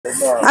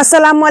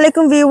আসসালামু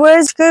আলাইকুম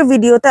ভিউয়ার্স,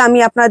 ভিডিওতে আমি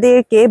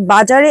আপনাদেরকে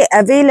বাজারে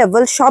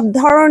অ্যাভেলেবল সব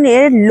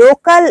ধরনের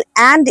local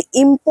and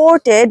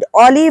imported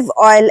olive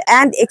oil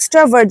and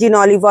extra virgin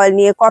olive oil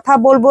নিয়ে কথা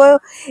বলবো।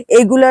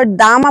 এগুলোর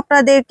দাম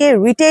আপনাদেরকে,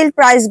 রিটেল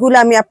প্রাইসগুলো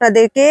আমি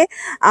আপনাদেরকে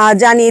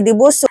জানিয়ে দিব।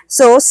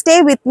 So stay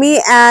with me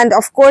and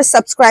of course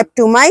subscribe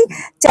to my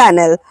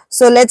channel.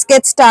 So let's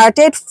get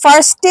started.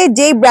 ফার্স্টে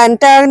যেই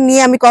ব্র্যান্ডটা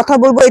নিয়ে আমি কথা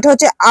বলবো এটা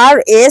হচ্ছে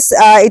RS।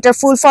 এটার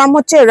ফুল ফর্ম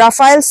হচ্ছে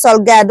রাফায়েল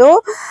সলগ্যাডো।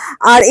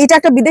 আর এটা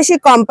একটা বিদেশি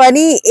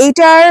কোম্পানি।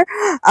 এইটার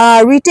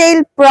রিটেল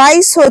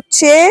প্রাইস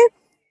হচ্ছে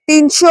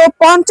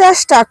 350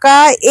 টাকা।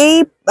 এই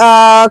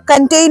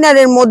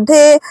কন্টেইনারের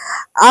মধ্যে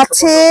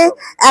আছে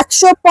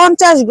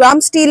 150 গ্রাম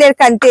স্টিলের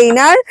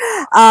কন্টেইনার।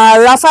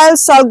 রাফায়েল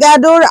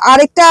সলগ্যাডোর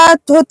আরেকটা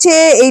হচ্ছে,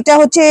 এইটা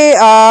হচ্ছে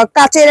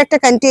কাচের একটা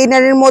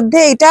কন্টেইনারের মধ্যে,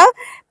 এটা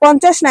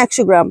 50 না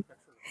 100 গ্রাম,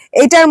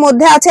 এটার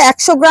মধ্যে আছে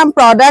 100 গ্রাম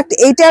প্রোডাক্ট।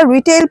 এইটার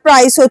রিটেল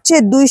প্রাইস হচ্ছে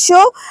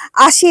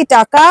 280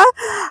 টাকা।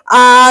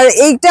 আর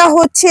এইটা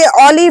হচ্ছে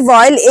অলিভ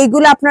অয়েল,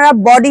 এইগুলো আপনারা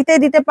বডিতে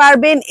দিতে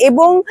পারবেন।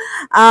 এবং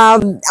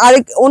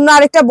অন্য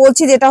আরেকটা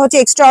বলছি যেটা হচ্ছে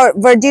এক্সট্রা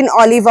ভার্জিন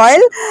অলিভ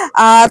অয়েল।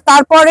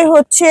 তারপরে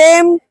হচ্ছে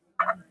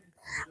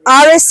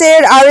RS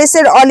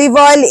এর অলিভ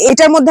অয়েল,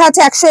 এটার মধ্যে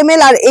আছে 100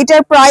 ml আর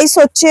এটার প্রাইস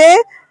হচ্ছে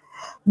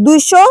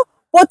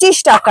 225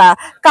 টাকা।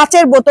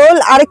 কাচের বোতল,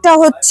 আরেকটা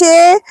হচ্ছে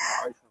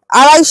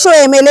 250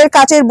 ml এর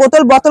কাচের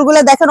বোতল। বোতলগুলো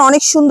দেখেন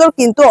অনেক সুন্দর,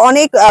 কিন্তু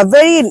অনেক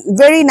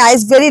ভেরি নাইস,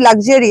 ভেরি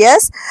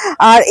লাক্সারিয়াস।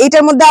 আর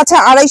এটার মধ্যে আছে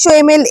 250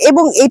 ml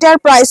এবং এটার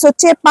প্রাইস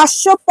হচ্ছে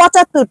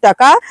 575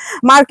 টাকা।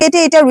 মার্কেটে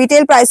এটার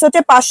রিটেল প্রাইস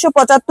হচ্ছে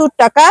 575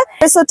 টাকা।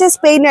 এটা হচ্ছে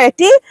স্পেনের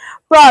একটি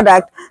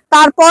প্রোডাক্ট।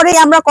 তারপরে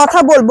আমরা কথা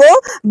বলবো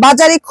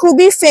বাজারে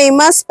খুবই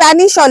ফেমাস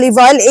স্প্যানিশ অলিভ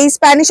অয়েল। এই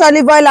স্প্যানিশ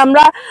অলিভ অয়েল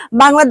আমরা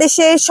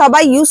বাংলাদেশে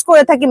সবাই ইউজ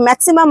করে থাকি,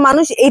 ম্যাক্সিমাম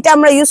মানুষ এটা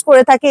আমরা ইউজ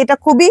করে থাকি, এটা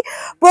খুবই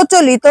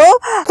প্রচলিত।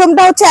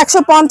 প্রথমটা হচ্ছে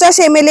 150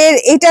 ml এর,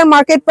 এটার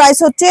মার্কেট প্রাইস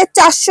হচ্ছে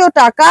 400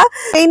 টাকা।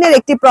 স্পেনের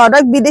একটি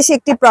প্রোডাক্ট, বিদেশি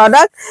একটি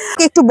প্রোডাক্ট,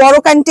 একটু বড়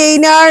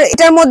কন্টেইনার।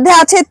 এটার মধ্যে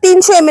আছে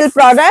 300 ml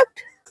প্রোডাক্ট,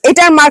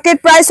 এটার মার্কেট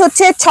প্রাইস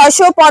হচ্ছে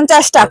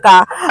 650 টাকা।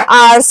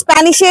 আর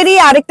স্প্যানিশেরই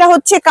আরেকটা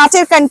হচ্ছে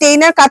কাচের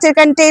কন্টেইনার। কাচের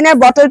কন্টেইনার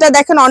বোতলটা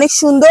দেখেন অনেক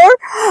সুন্দর।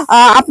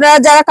 আপনারা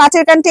যারা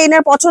কাচের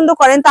কন্টেইনার পছন্দ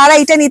করেন তারা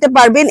এটা নিতে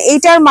পারবেন।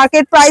 এইটার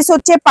মার্কেট প্রাইস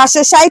হচ্ছে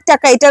 560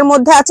 টাকা। এটার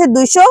মধ্যে আছে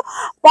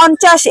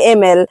 250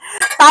 ml।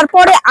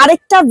 তারপরে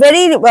আরেকটা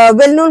very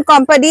well known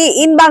company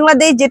in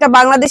Bangladesh, যেটা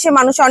বাংলাদেশের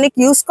মানুষ অনেক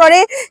ইউজ করে,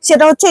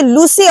 সেটা হচ্ছে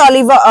Lucy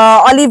olive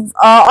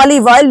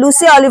oil.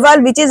 Lucy olive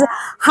oil which is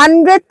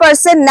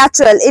 100%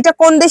 natural. এটা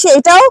কোন দেশে?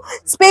 এটাও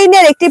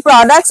স্পেনের একটি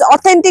প্রোডাক্ট,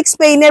 অথেন্টিক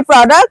স্পেনের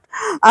প্রোডাক্ট।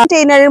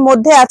 কন্টেইনারের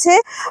মধ্যে আছে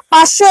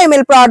 500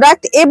 ml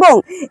প্রোডাক্ট এবং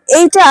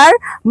এইটার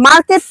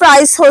মার্কেট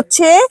প্রাইস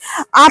হচ্ছে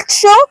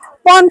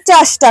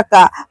 850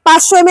 টাকা।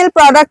 500 ml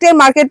প্রোডাক্টের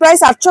মার্কেট প্রাইস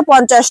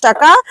 850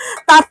 টাকা।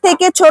 তার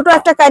থেকে ছোট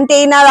একটা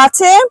কন্টেইনার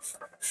আছে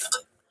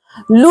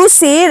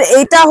লুসির,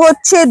 এটা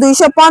হচ্ছে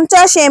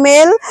 250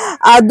 ml।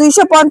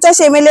 250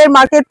 ml এর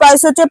মার্কেট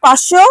প্রাইস হচ্ছে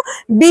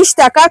 520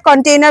 টাকা।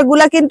 কন্টেইনার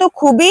গুলা কিন্তু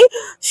খুবই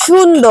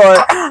সুন্দর।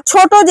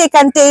 ছোট যে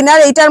কন্টেইনার,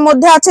 এটার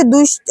মধ্যে আছে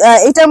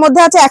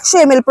 100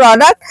 ml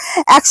প্রোডাক্ট।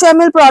 100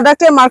 ml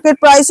প্রোডাক্টের মার্কেট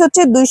প্রাইস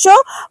হচ্ছে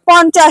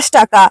 250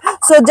 টাকা।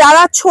 সো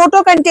যারা ছোট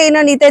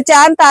কন্টেইনার নিতে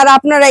চান তারা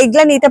আপনারা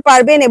এগুলা নিতে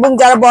পারবেন, এবং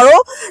যারা বড়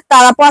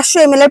তারা 500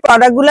 ml এর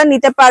প্রোডাক্ট গুলা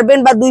নিতে পারবেন,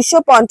 বা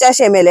 250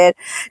 ml এর।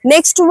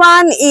 Next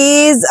one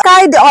is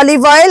অর্কাইড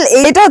olive oil.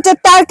 এটা হচ্ছে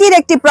টার্কির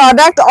একটি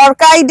প্রোডাক্ট।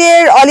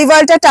 অর্কাইডের অলিভ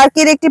অয়েলটা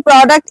টার্কির একটি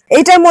প্রোডাক্ট।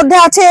 এটার মধ্যে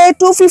আছে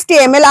 250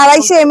 ml,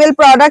 250 ml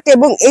প্রোডাক্ট,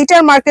 এবং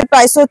এইটার মার্কেট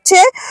প্রাইস হচ্ছে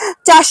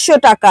 400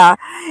 টাকা।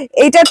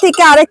 এইটার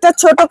থেকে আরেকটা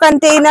ছোট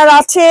কন্টেইনার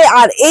আছে,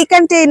 আর এই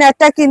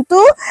কন্টেইনারটা কিন্তু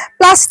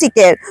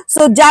প্লাস্টিকের।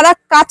 সো যারা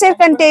কাচের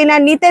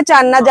কন্টেইনার নিতে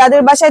চান না,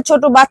 যাদের বাসায়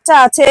ছোট বাচ্চা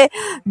আছে,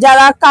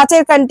 যারা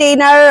কাচের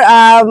কন্টেইনার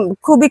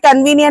খুবই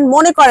কনভিনিয়েন্ট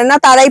মনে করে না,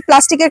 তারা এই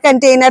প্লাস্টিকের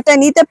কন্টেইনারটা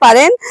নিতে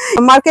পারেন।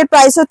 মার্কেট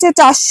প্রাইস হচ্ছে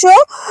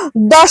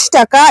 410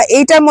 টাকা।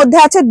 এইটার মধ্যে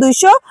আছে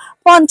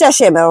 250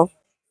 ml।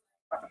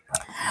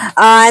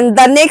 And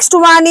the next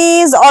one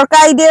is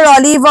অর্কাইডের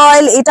olive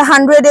oil. এটা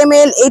 100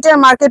 ml, এটার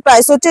মার্কেট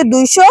প্রাইস হচ্ছে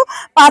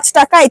 205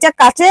 টাকা। এটা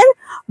কাচের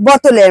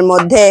বোতলের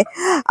মধ্যে।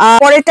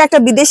 পরেরটা একটা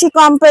বিদেশি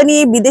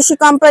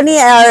কোম্পানি,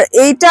 আর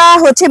এইটা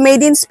হচ্ছে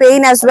made in Spain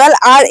as well.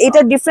 আর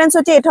এটা ডিফারেন্স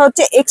হচ্ছে, এটা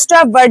হচ্ছে এক্সট্রা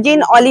ভার্জিন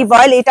অলিভ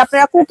অয়েল। এটা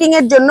আপনারা কুকিং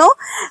এর জন্য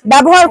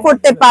ব্যবহার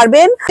করতে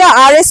পারবেন। এটা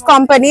RS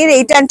কোম্পানির।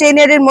 এই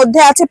কন্টেইনারের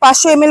মধ্যে আছে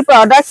 500 ml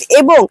প্রোডাক্ট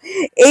এবং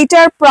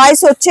এইটার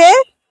প্রাইস হচ্ছে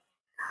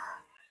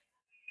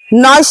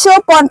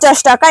 950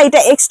 টাকা। এটা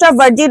extra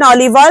virgin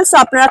olive oil, so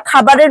আপনারা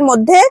খাবারের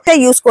মধ্যে এটা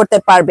ইউজ করতে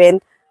পারবেন।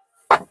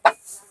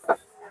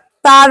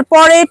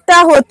 তারপরেটা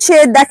হচ্ছে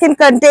দেখেন,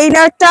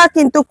 কন্টেইনারটা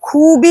কিন্তু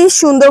খুবই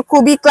সুন্দর,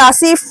 খুবই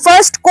classy.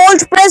 First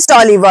cold pressed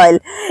olive oil,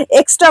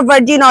 extra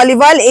virgin olive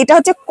oil. এটা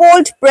হচ্ছে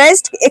cold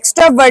pressed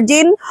extra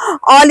virgin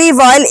olive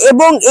oil,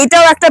 এবং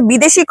এটাও একটা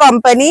বিদেশি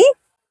কোম্পানি।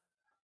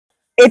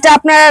 এটা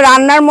আপনারা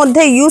রান্নার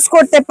মধ্যে ইউজ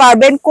করতে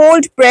পারবেন।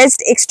 Cold pressed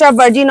extra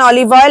virgin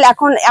olive oil.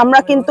 এখন আমরা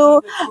কিন্তু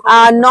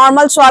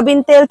নর্মাল সয়াবিন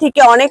তেল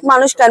থেকে অনেক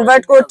মানুষ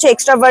কনভার্ট করছে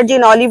এক্সট্রা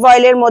ভার্জিন অলিভ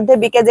অয়েলের মধ্যে,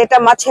 বিকজ এটা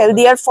মাচ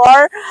হেলদিয়ার ফর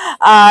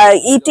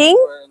ইটিং।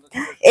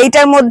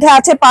 এইটার মধ্যে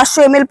আছে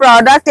 500 ml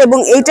প্রোডাক্ট এবং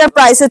এইটার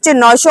প্রাইস হচ্ছে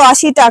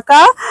 980 টাকা।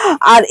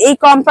 আর এই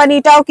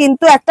কোম্পানিটাও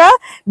কিন্তু একটা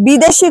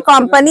বিদেশি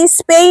কোম্পানি,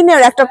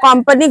 স্পেনের একটা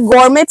কোম্পানি,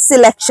 গরমেট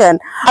সিলেকশন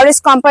আর এস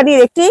কোম্পানির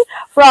একটি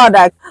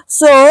প্রোডাক্ট।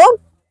 সো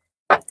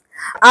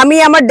আমি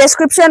আমার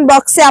ডেসক্রিপশন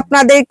বক্সে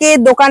আপনাদেরকে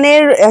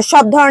দোকানের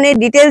সব ধরনের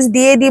ডিটেলস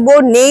দিয়ে দিব,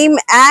 name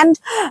and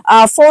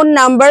phone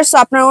number. So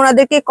আপনারা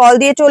ওনাদেরকে কল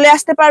দিয়ে চলে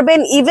আসতে পারবেন,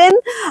 ইভেন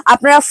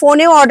আপনারা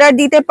ফোনেও অর্ডার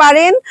দিতে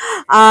পারেন।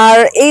 আর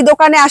এই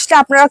দোকানে আসলে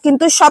আপনারা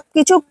কিন্তু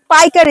সবকিছু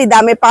পাইকারি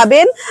দামে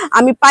পাবেন।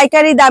 আমি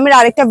পাইকারি দামের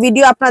আরেকটা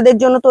ভিডিও আপনাদের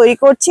জন্য তৈরি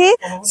করছি,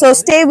 সো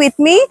স্টে উইথ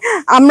মি।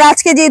 আমরা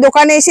আজকে যে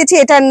দোকানে এসেছি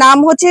এটার নাম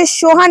হচ্ছে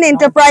সোহান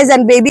এন্টারপ্রাইজ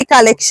অ্যান্ড বেবি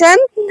কালেকশন।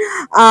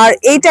 আর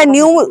এইটা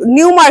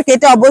নিউ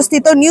মার্কেটে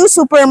অবস্থিত, নিউ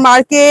সুপার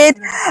মার্কেট,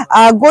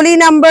 গলি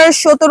number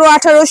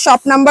 17-18,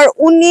 shop number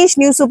 19,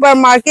 new super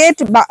market,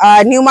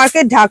 new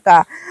market, Dhaka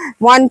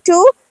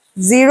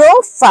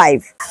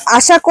 1205।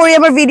 আশা করি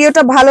আমার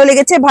ভিডিওটা ভালো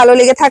লেগেছে। ভালো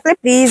লেগে থাকলে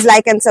please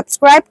like and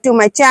subscribe to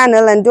my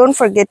channel and don't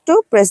forget to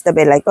press the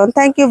bell icon.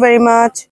 Thank you very much.